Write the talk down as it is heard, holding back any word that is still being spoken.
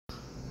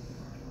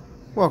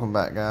Welcome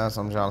back, guys.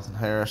 I'm Jonathan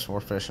Harris.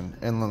 We're fishing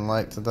inland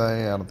lake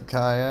today out of the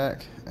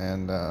kayak,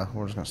 and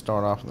we're just going to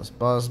start off with this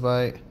buzz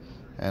bait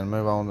and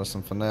move on to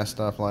some finesse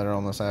stuff later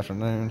on this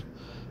afternoon.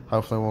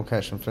 Hopefully we'll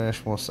catch some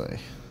fish. We'll see.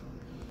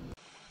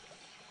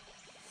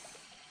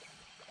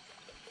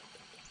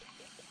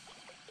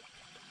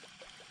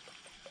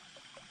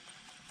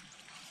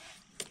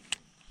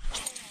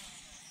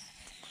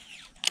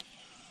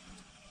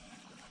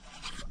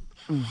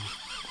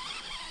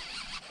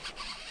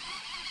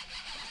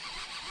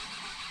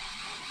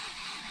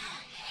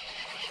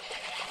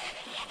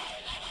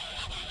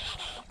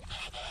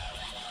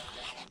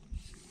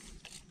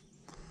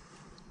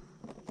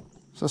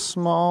 It's a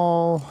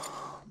small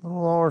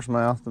little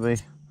largemouth to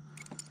be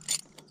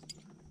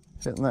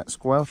hitting that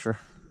squelcher.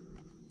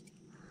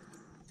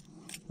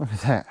 Look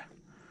at that.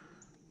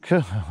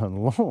 Good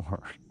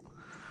Lord.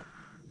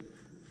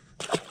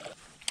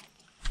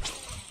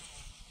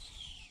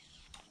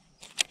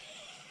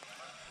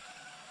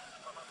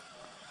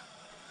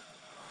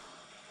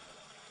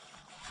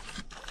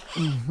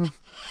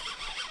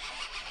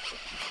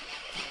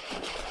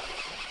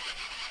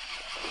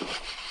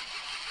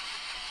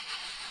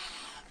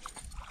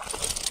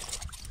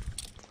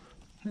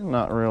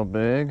 Not real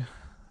big,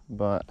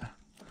 but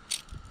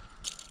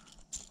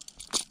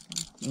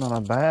not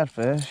a bad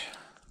fish.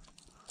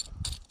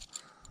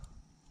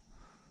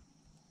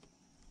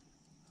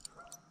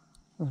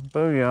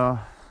 Booyah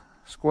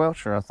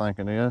squelcher, I think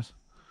it is.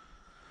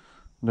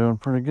 Doing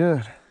pretty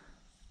good.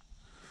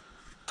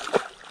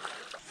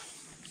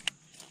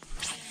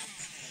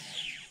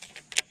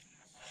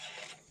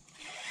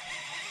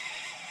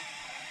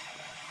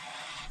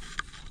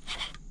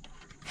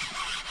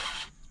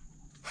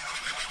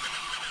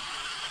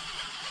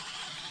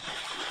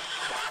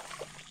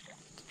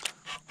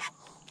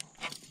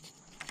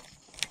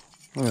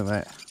 Look at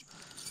that.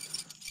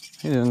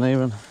 He didn't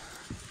even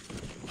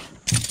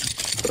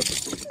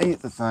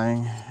eat the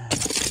thing.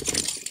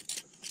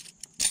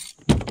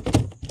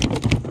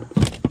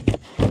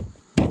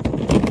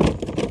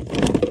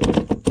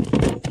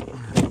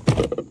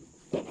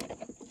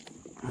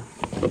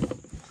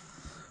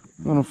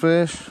 Little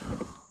fish,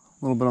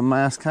 a little bit of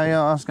mass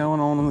chaos going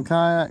on in the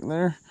kayak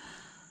there.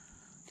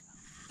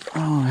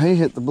 Oh, he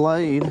hit the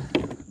blade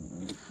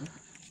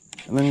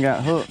and then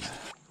got hooked.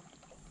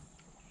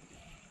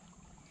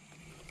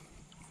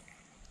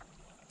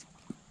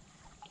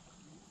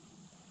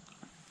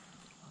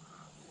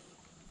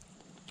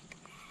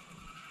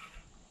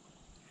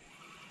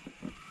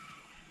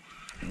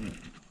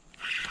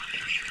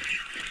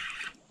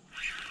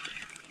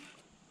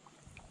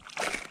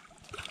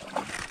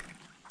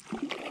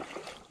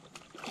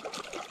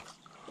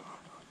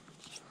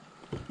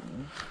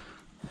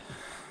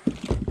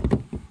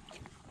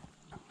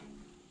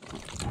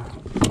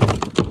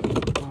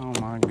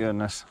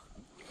 Goodness,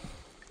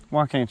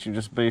 why can't you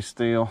just be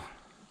still?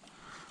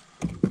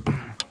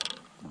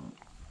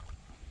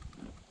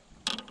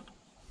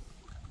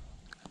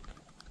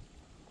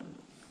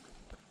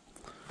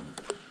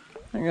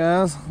 Hey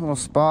guys, little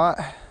spot.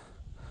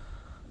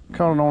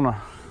 Caught it on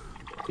a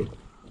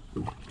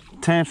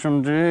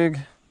tantrum jig,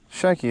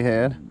 shaky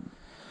head,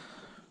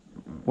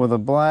 with a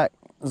black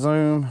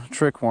zoom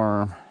trick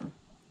worm.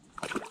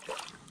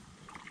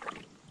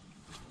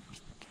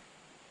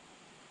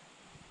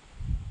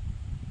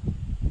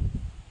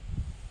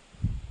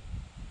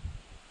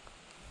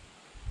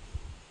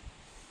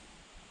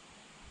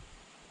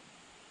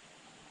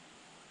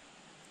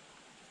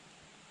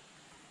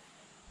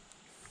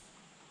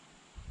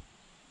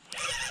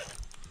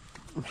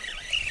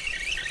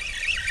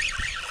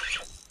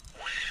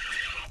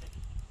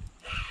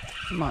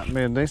 Might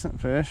be a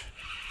decent fish.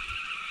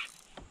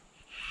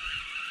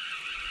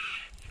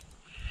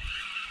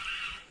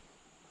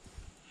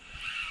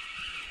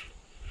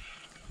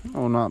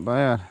 Oh, not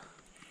bad.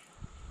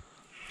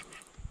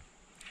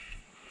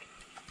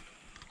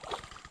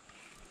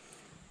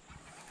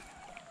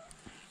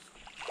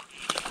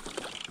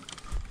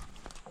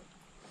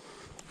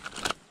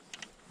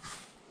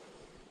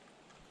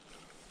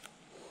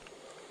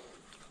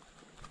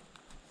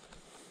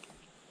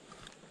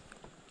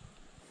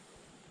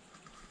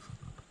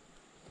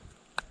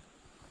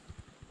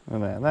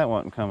 Look at that, that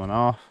wasn't coming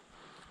off.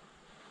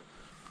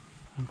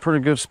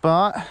 Pretty good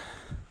spot.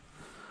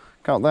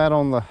 Caught that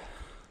on the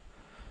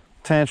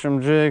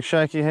tantrum jig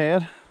shaky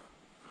head.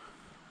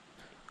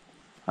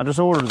 I just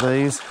ordered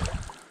these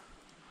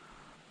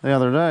the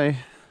other day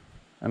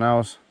and I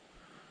was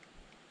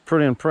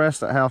pretty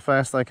impressed at how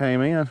fast they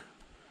came in.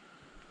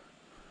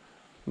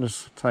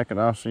 Just take it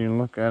off so you can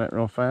look at it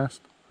real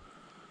fast.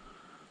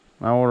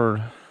 I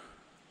ordered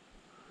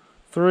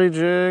 3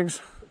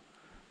 jigs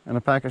and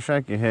a pack of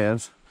shaky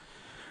heads.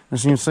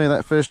 As you can see,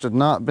 that fish did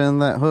not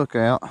bend that hook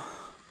out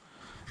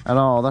at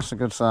all. That's a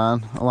good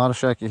sign. A lot of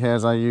shaky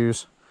heads I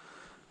use,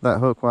 that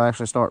hook will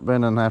actually start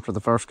bending after the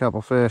first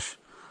couple fish.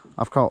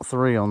 I've caught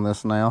 3 on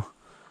this now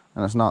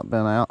and it's not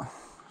bent out,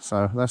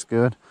 so that's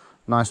good.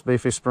 Nice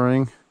beefy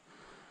spring.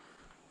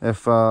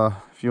 If you want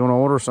to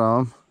order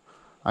some,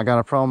 I got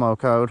a promo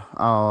code.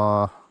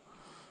 I'll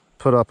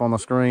put up on the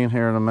screen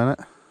here in a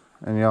minute,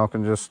 and y'all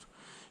can just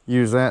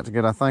use that to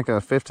get, I think, a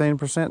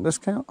 15%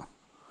 discount.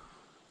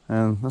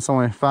 And that's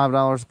only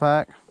 $5 a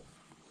pack.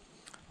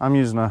 I'm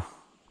using a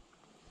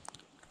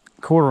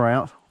 1/4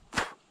 ounce.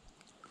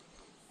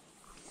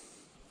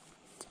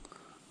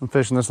 I'm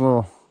fishing this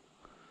little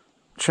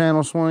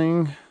channel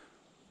swing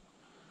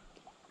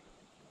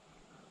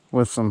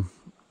with some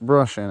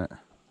brush in it.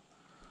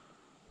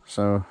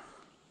 So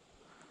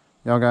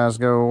y'all guys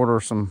go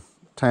order some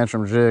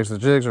tantrum jigs. The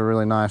jigs are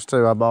really nice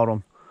too. I bought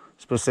them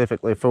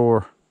specifically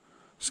for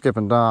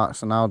skipping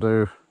docks, and I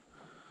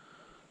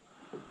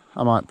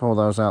might pull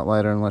those out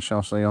later and let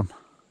y'all see them.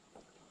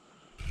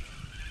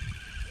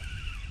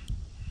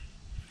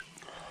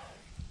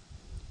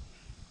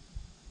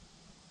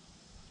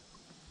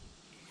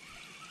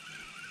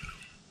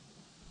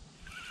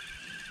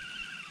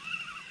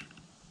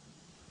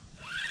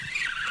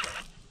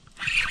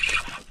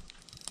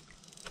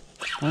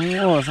 There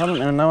he was. I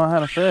didn't even know I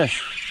had a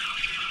fish.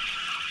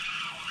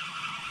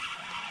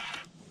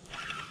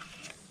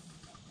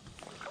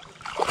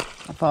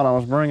 I thought I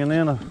was bringing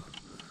in a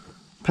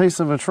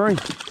piece of a tree.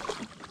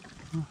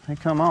 He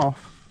come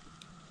off.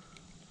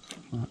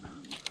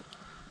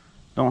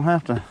 Don't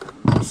have to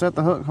set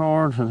the hook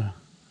hard to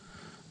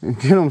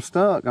get them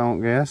stuck, I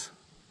don't guess.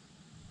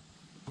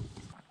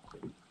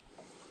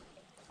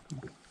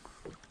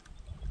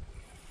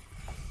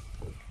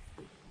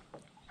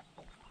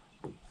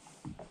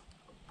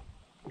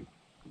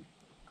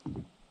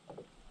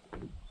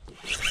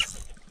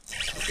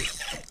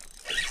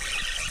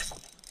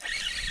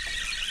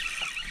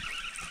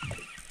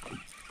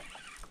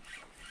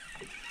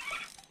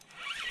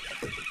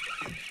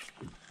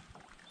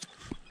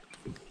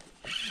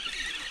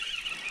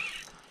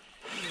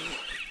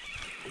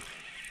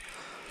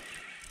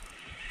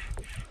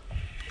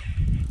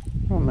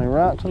 On me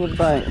right to the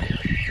bank.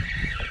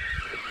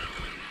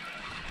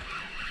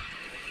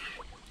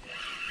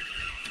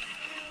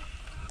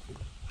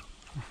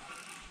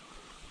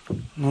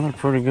 Another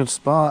pretty good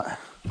spot.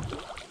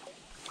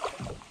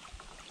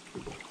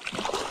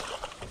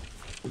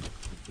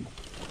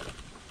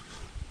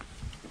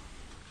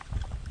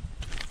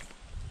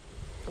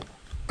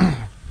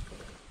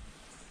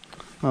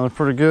 Another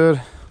pretty good,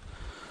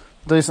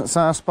 decent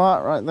sized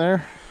spot right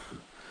there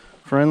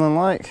for inland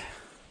lake.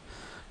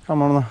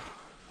 Come on the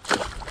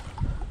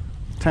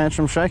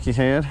tantrum shaky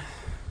head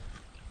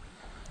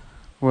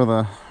with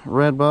a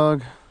red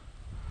bug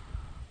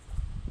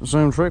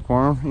zoom trick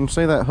worm. You can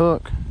see that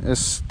hook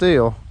is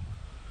still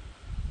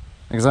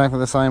exactly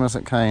the same as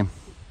it came.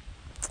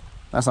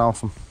 That's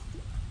awesome.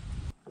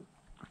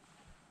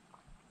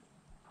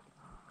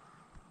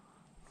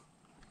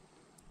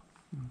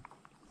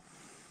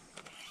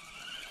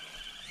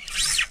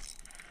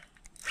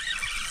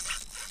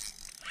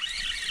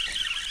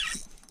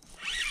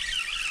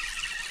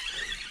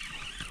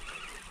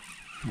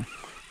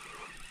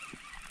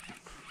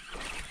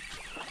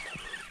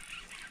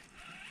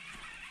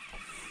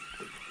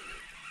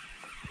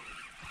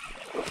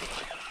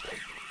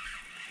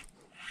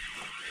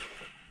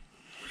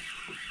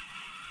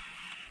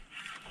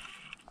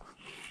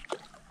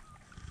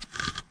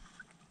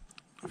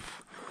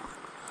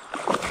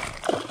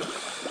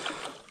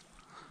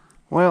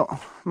 Well,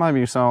 maybe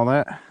you saw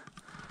that.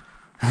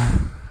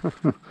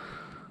 Little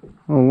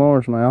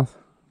largemouth.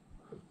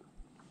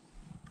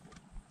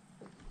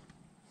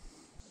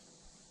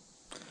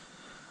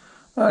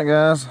 Alright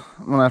guys,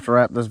 I'm gonna have to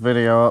wrap this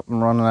video up.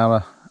 I'm running out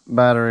of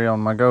battery on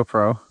my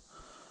GoPro.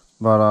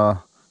 But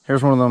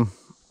here's one of them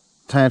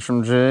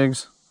tantrum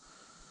jigs.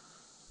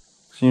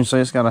 So you can see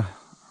it's got a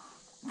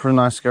pretty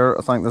nice skirt.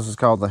 I think this is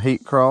called the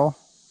heat crawl.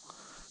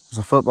 It's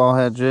a football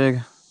head jig.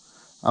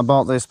 I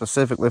bought these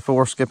specifically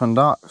for skipping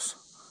docks.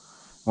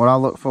 What I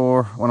look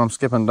for when I'm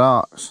skipping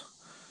docks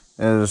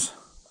is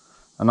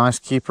a nice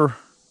keeper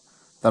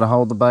that'll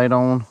hold the bait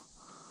on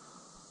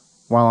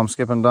while I'm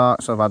skipping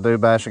docks. So if I do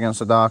bash against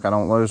the dock, I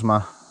don't lose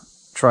my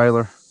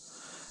trailer.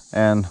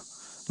 And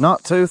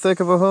not too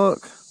thick of a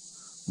hook,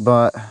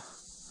 but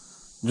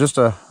just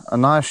a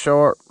nice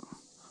sharp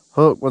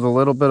hook with a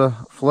little bit of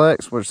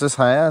flex, which this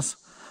has.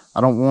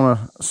 I don't want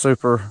a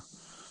super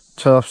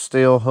tough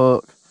steel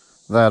hook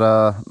that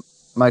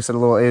makes it a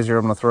little easier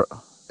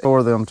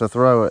for them to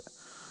throw it.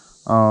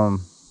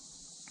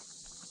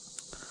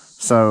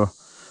 So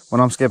when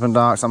I'm skipping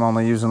docks, I'm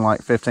only using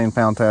like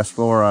 15-pound test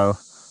fluoro.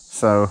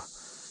 So,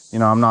 you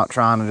know, I'm not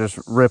trying to just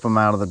rip them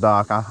out of the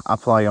dock. I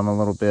play them a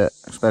little bit,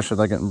 especially if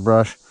they get in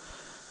brush.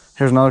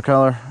 Here's another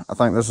color. I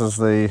think this is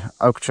the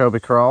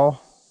Okeechobee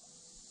Crawl.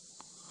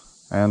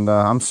 And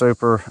I'm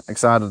super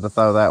excited to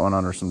throw that one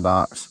under some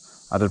docks.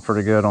 I did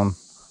pretty good on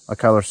a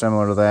color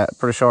similar to that.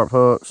 Pretty sharp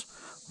hooks.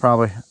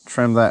 Probably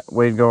trim that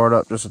weed guard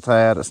up just a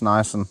tad. It's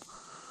nice and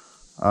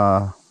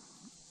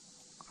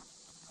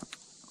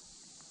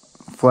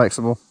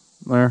flexible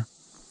there.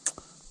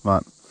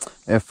 But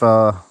if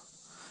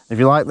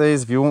you like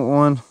these, if you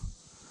want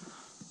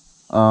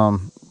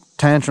one,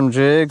 tantrum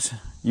jigs,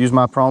 use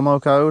my promo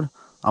code.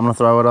 I'm gonna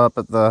throw it up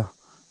at the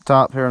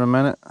top here in a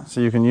minute so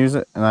you can use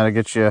it, and that'll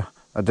get you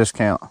a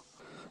discount.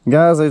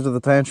 Guys, these are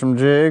the tantrum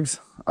jigs.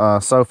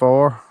 So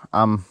far,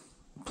 I'm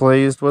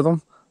pleased with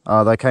them.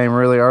 They came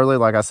really early.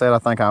 Like I said, I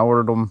think I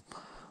ordered them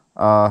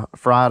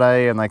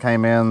Friday and they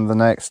came in the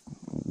next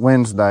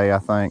Wednesday, I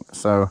think.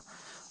 So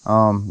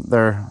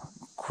they're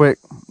quick.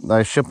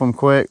 They ship them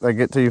quick. They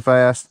get to you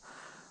fast.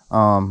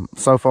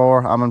 So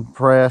far, I'm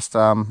impressed.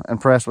 I'm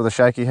impressed with the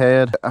shaky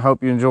head. I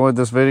hope you enjoyed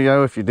this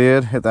video. If you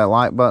did, hit that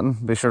like button.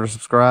 Be sure to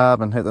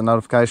subscribe and hit the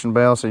notification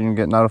bell so you can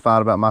get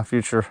notified about my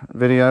future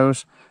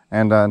videos.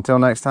 And until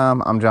next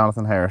time, I'm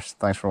Jonathan Harris.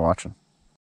 Thanks for watching.